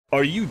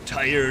Are you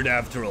tired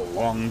after a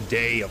long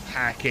day of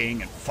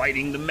hacking and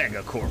fighting the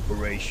mega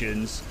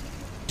corporations?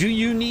 Do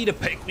you need a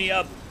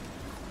pick-me-up?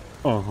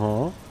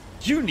 Uh-huh.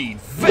 You need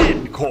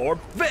Vendcorp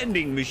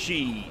vending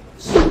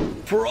machines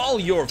for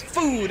all your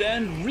food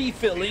and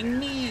refilling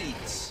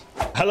needs.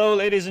 Hello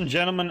ladies and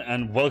gentlemen,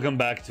 and welcome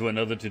back to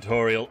another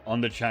tutorial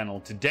on the channel.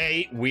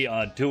 Today we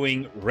are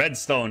doing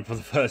redstone for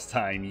the first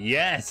time.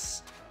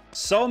 Yes!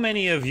 So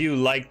many of you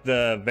liked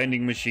the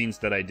vending machines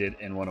that I did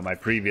in one of my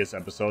previous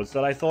episodes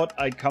that I thought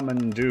I'd come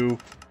and do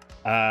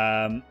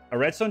a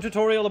redstone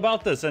tutorial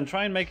about this and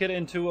try and make it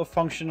into a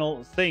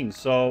functional thing.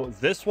 So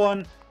this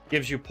one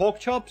gives you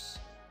pork chops,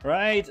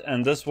 right?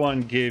 And this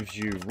one gives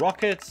you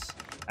rockets,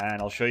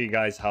 and I'll show you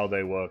guys how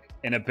they work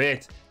in a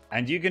bit.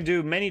 And you can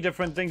do many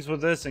different things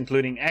with this,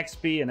 including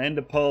XP and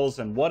ender pearls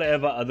and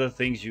whatever other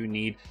things you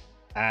need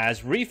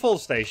as refill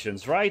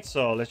stations, right?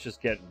 So let's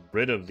just get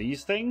rid of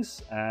these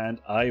things and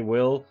I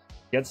will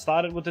get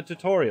started with the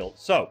tutorial.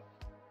 So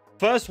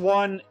first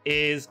one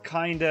is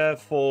kind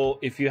of for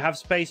if you have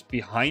space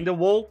behind a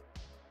wall.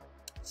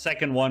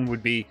 Second one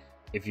would be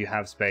if you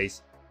have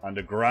space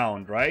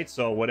underground, right?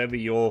 So whatever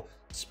your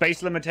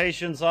space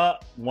limitations are,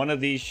 one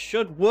of these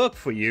should work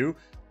for you.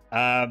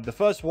 The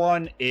first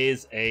one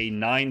is a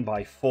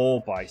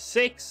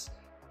 9x4x6,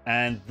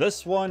 and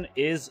this one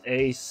is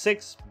a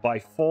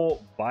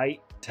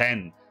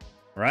 6x4x10,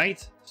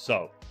 right?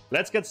 So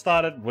let's get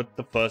started with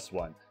the first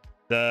one.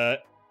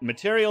 The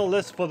material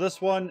list for this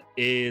one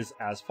is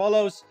as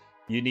follows.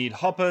 You need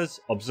hoppers,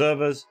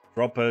 observers,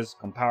 droppers,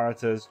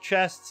 comparators,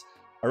 chests,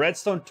 a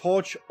redstone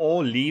torch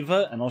or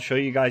lever, and I'll show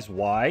you guys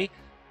why.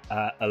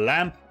 A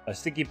lamp, a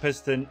sticky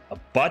piston, a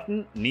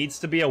button, needs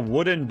to be a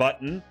wooden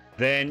button.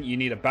 Then you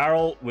need a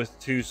barrel with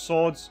 2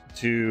 swords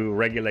to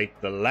regulate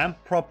the lamp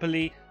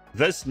properly.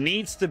 This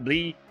needs to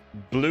be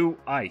blue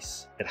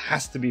ice. It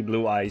has to be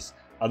blue ice.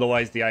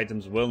 Otherwise, the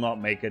items will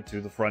not make it to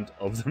the front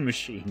of the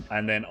machine.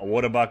 And then a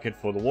water bucket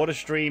for the water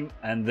stream.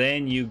 And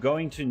then you're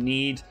going to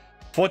need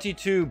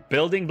 42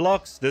 building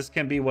blocks. This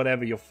can be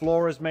whatever your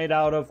floor is made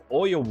out of,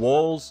 or your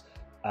walls,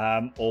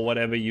 or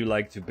whatever you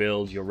like to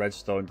build your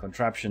redstone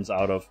contraptions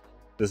out of.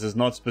 This is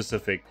not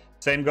specific.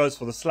 Same goes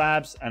for the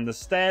slabs and the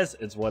stairs.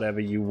 It's whatever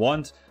you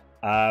want.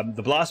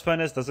 The blast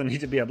furnace doesn't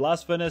need to be a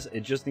blast furnace. It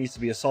just needs to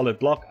be a solid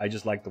block. I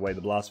just like the way the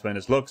blast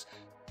furnace looks.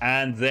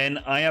 And then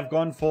I have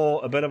gone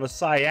for a bit of a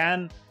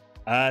cyan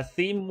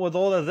theme with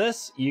all of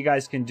this. You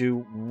guys can do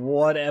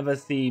whatever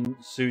theme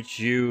suits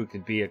you. It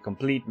could be a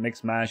complete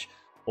mix mash,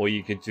 or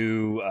you could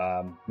do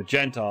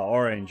magenta,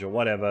 orange, or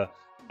whatever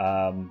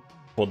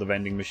for the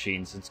vending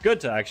machines. It's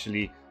good to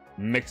actually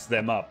mix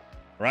them up,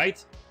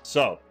 right?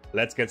 So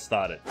let's get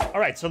started.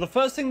 All right, so the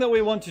first thing that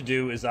we want to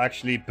do is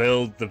actually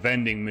build the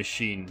vending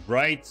machine,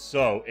 right?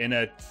 So in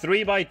a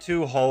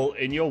 3x2 hole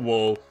in your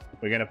wall,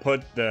 we're going to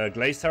put the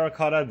glazed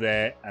terracotta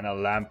there and a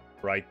lamp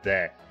right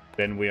there.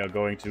 Then we are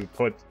going to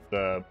put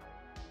the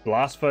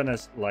blast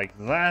furnace like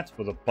that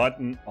with a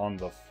button on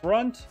the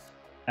front.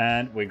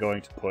 And we're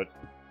going to put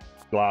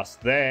glass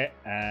there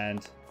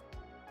and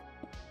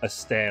a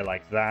stair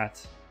like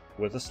that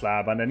with a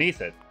slab underneath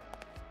it.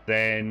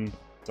 Then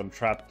some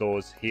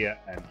trapdoors here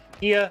and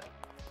here,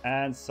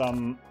 and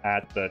some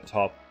at the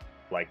top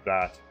like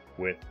that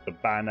with the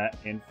banner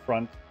in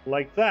front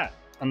like that.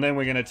 And then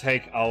we're going to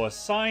take our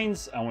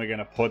signs and we're going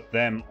to put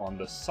them on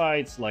the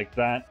sides like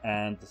that,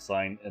 and the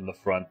sign in the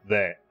front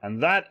there.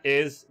 And that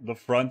is the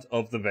front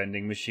of the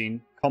vending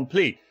machine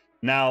complete.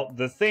 Now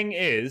the thing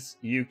is,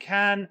 you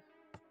can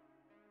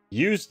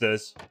use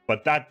this,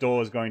 but that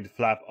door is going to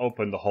flap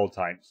open the whole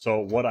time. So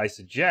what I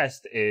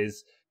suggest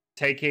is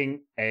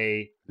taking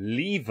a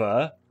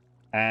lever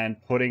and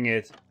putting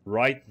it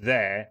right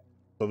there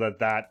so that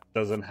that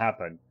doesn't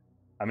happen.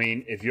 I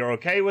mean, if you're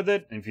okay with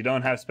it, and if you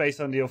don't have space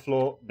under your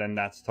floor, then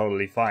that's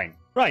totally fine.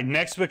 Right,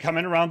 next we're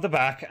coming around the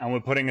back and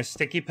we're putting a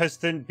sticky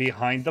piston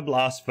behind the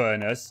blast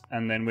furnace,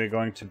 and then we're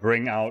going to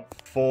bring out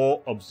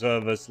 4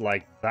 observers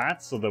like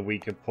that so that we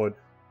could put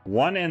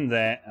one in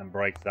there and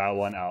break that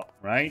one out,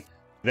 right?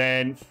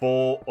 Then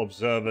 4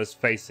 observers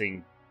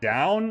facing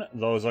down.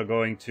 Those are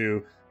going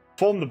to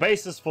form the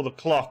basis for the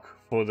clock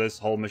for this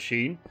whole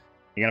machine.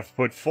 You're going to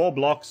put 4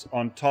 blocks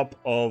on top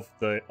of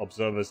the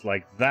observers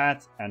like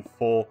that, and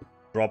 4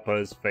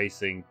 droppers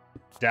facing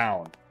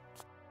down.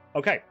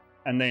 Okay,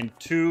 and then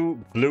 2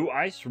 blue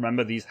ice.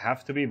 Remember, these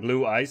have to be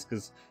blue ice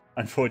because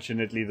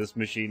unfortunately this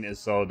machine is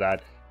so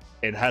that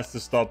it has to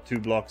stop 2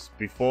 blocks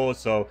before,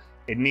 so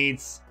it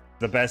needs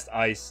the best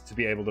ice to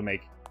be able to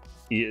make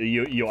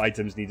your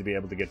items need to be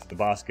able to get to the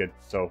basket,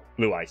 so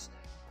blue ice.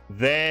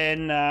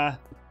 Then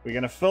we're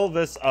going to fill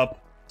this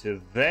up to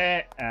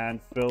there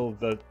and fill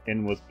that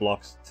in with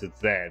blocks to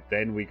there.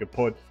 Then we could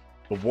put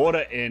the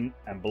water in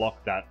and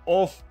block that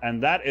off,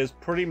 and that is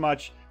pretty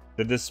much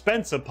the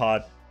dispenser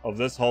part of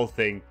this whole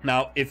thing.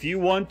 Now if you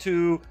want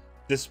to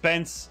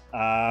dispense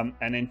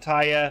an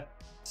entire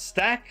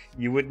stack,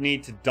 you would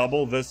need to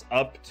double this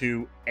up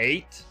to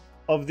 8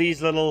 of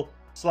these little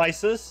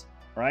slices,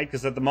 right?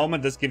 Because at the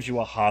moment this gives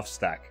you a half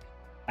stack.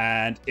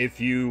 And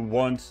if you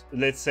want,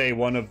 let's say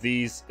one of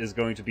these is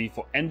going to be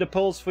for ender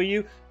pearls for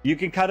you, you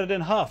can cut it in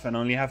half and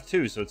only have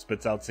 2, so it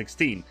spits out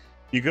 16.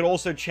 You could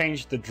also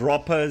change the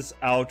droppers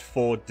out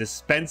for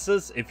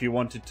dispensers if you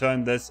want to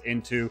turn this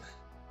into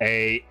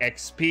a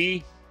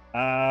XP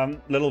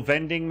little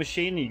vending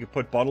machine. You could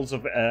put bottles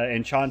of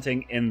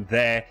enchanting in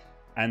there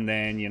and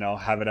then, you know,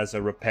 have it as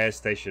a repair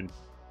station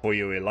for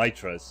your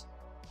elytras.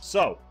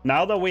 So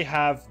now that we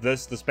have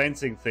this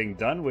dispensing thing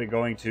done, we're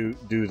going to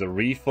do the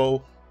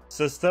refill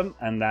system,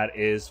 and that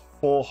is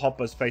 4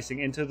 hoppers facing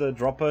into the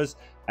droppers,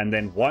 and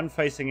then 1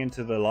 facing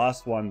into the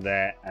last one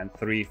there, and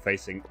 3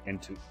 facing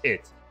into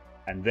it.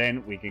 And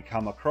then we can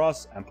come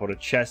across and put a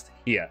chest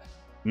here.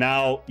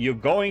 Now you're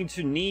going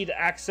to need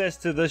access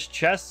to this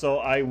chest, so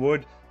I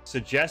would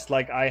suggest,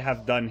 like I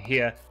have done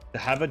here, to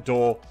have a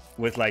door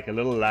with like a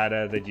little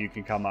ladder that you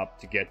can come up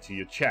to get to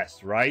your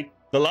chest, right?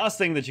 The last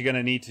thing that you're going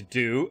to need to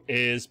do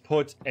is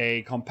put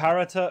a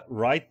comparator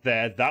right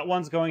there. That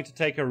one's going to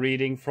take a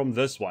reading from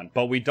this one,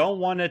 but we don't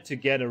want it to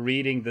get a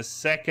reading the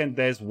second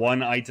there's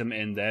 1 item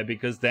in there,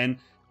 because then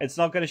it's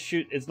not going to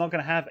shoot. It's not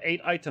going to have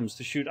 8 items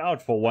to shoot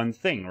out for one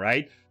thing,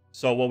 right?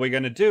 So what we're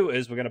going to do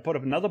is we're going to put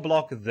up another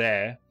block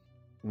there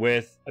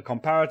with a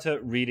comparator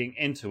reading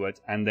into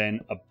it, and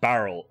then a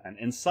barrel. And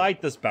inside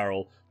this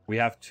barrel, we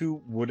have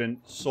 2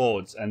 wooden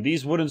swords. And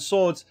these wooden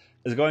swords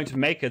is going to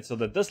make it so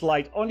that this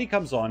light only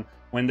comes on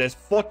when there's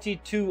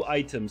 42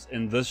 items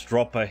in this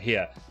dropper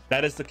here.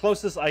 That is the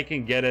closest I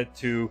can get it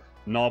to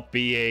not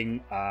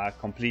being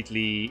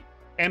completely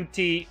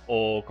empty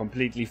or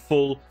completely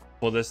full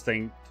for this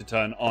thing to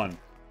turn on.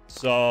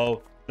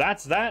 So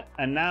that's that.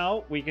 And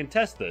now we can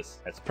test this.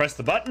 Let's press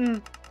the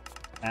button,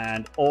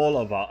 and all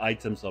of our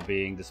items are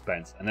being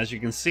dispensed. And as you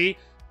can see,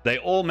 they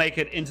all make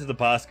it into the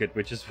basket,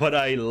 which is what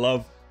I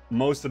love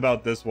most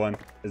about this one,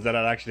 is that it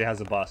actually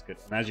has a basket.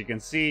 And as you can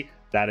see,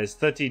 that is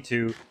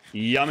 32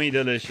 yummy,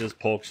 delicious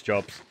pork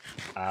chops.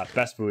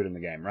 Best food in the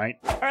game, right?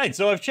 All right,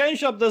 so I've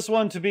changed up this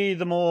one to be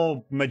the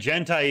more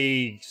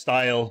magenta-y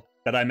style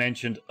that I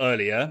mentioned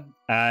earlier.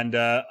 And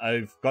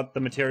I've got the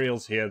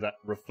materials here that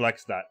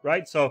reflects that,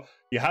 right? So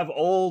you have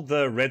all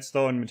the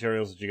redstone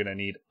materials that you're going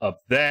to need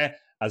up there,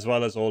 as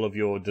well as all of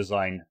your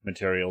design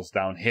materials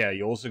down here.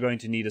 You're also going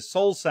to need a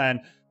soul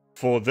sand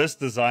for this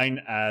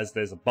design, as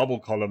there's a bubble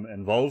column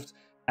involved,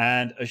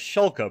 and a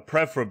shulker,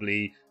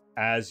 preferably,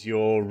 as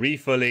your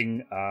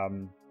refilling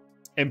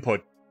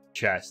input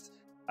chest.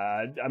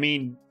 I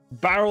mean,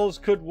 barrels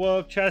could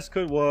work, chests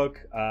could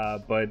work,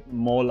 but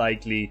more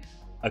likely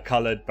a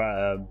colored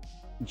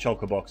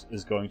shulker box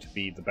is going to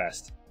be the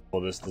best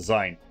for this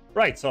design.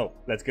 Right, so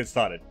let's get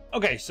started.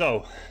 Okay,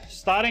 so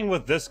starting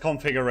with this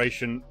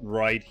configuration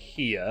right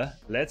here,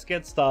 let's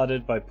get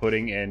started by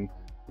putting in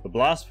the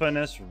blast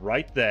furnace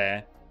right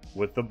there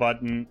with the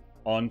button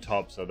on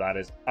top, so that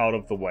is out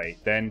of the way.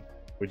 Then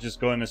we're just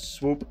going to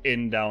swoop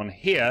in down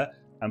here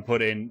and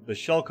put in the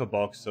shulker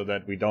box so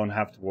that we don't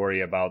have to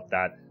worry about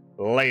that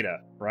later,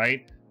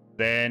 right?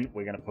 Then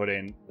we're going to put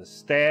in the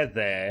stair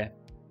there.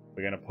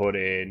 We're going to put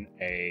in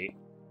a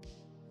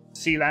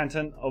sea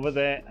lantern over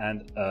there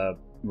and a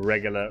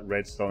regular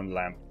redstone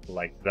lamp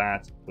like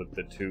that with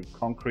the 2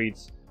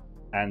 concretes,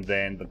 and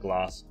then the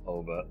glass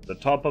over the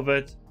top of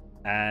it,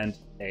 and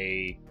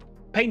a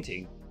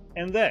painting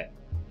in there.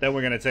 Then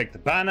we're going to take the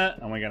banner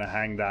and we're going to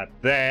hang that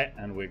there,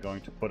 and we're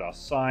going to put our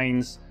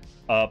signs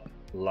up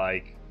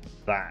like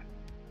that,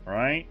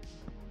 right?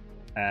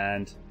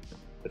 And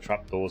the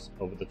trapdoors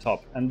over the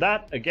top. And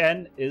that,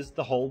 again, is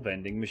the whole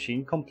vending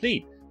machine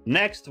complete.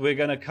 Next, we're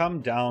going to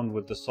come down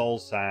with the soul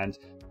sand,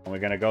 and we're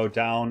going to go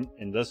down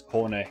in this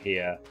corner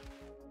here.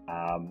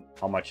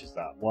 How much is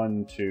that?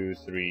 1, 2,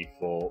 3,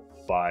 4,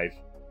 5.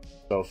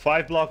 So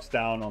 5 blocks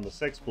down on the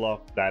 6th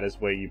block, that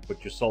is where you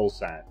put your soul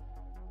sand.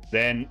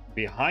 Then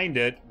behind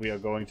it, we are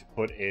going to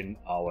put in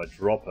our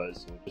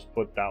droppers. We'll just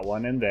put that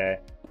one in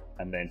there,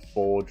 and then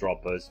 4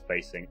 droppers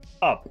facing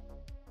up.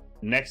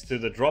 Next to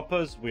the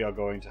droppers, we are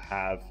going to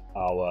have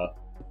our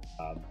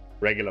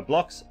regular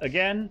blocks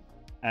again.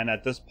 And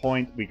at this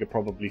point, we could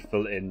probably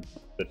fill in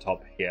the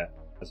top here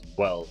as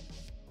well.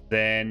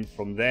 Then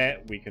from there,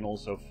 we can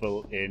also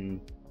fill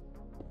in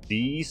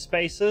these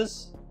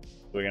spaces.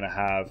 We're going to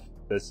have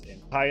this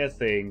entire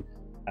thing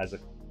as a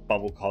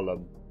bubble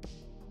column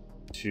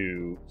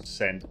to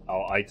send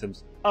our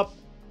items up,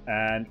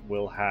 and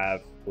we'll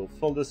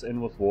fill this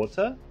in with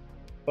water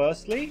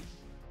firstly,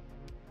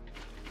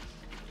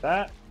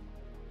 that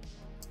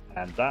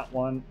and that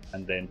one,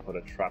 and then put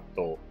a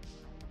trapdoor.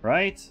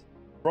 Right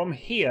from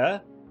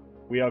here,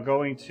 we are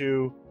going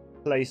to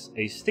place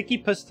a sticky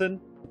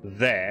piston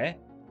there,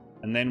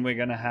 and then we're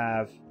going to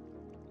have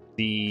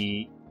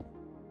the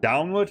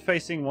downward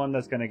facing one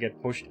that's going to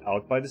get pushed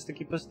out by the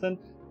sticky piston,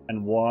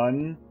 and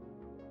 1,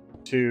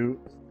 2,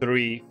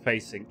 3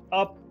 facing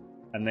up,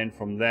 and then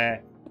from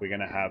there we're going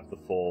to have the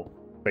 4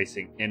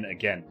 facing in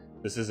again.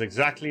 This is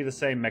exactly the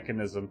same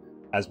mechanism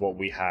as what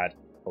we had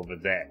over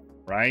there,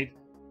 right?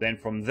 Then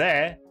from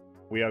there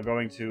we are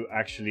going to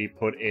actually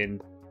put in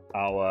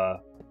our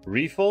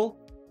refill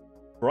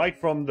right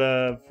from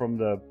the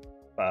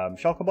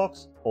shulker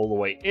box, all the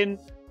way in.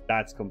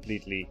 That's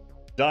completely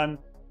done.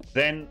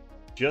 Then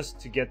just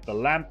to get the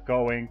lamp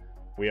going,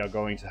 we are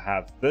going to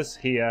have this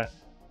here,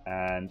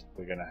 and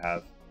we're going to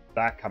have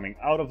that coming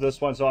out of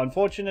this one. So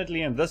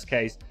unfortunately, in this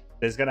case,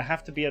 there's going to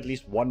have to be at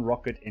least one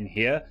rocket in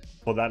here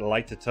for that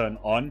light to turn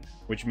on,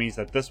 which means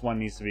that this one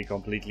needs to be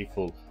completely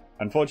full.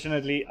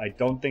 Unfortunately, I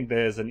don't think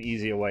there's an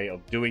easier way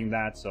of doing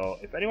that. So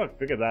if anyone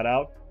figured that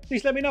out,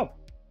 please let me know.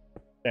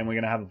 Then we're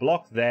going to have a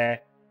block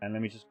there. And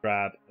let me just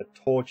grab a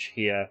torch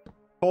here.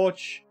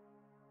 Torch,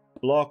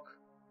 block,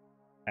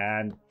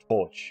 and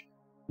torch.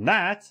 And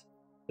that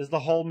is the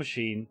whole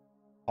machine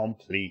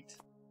complete.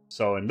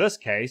 So in this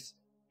case,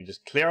 we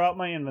just clear out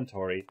my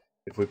inventory.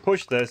 If we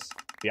push this,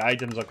 the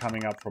items are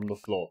coming up from the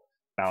floor.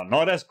 Now,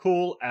 not as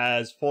cool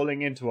as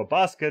falling into a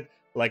basket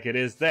like it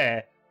is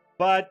there,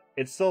 but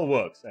it still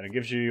works, and it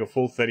gives you your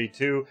full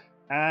 32.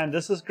 And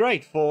this is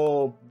great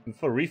for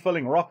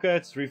refilling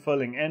rockets,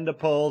 refilling ender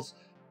pearls,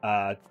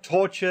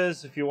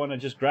 torches if you want to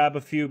just grab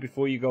a few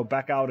before you go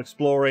back out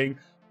exploring,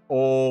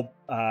 or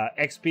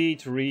XP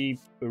to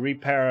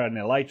repair an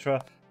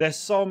elytra. There's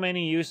so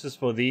many uses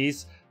for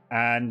these,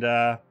 and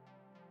I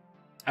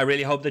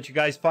really hope that you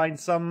guys find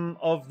some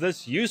of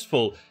this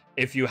useful.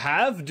 If you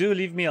have, do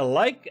leave me a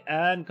like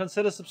and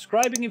consider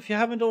subscribing if you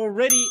haven't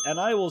already, and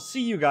I will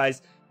see you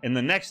guys in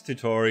the next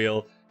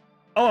tutorial.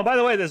 Oh, and by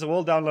the way, there's a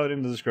world download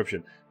in the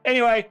description.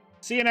 Anyway,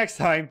 see you next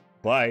time.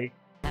 Bye.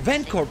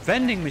 Vendcorp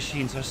vending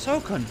machines are so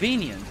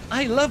convenient.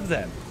 I love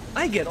them.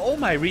 I get all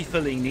my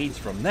refilling needs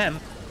from them.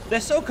 They're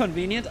so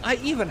convenient, I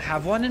even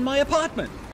have one in my apartment.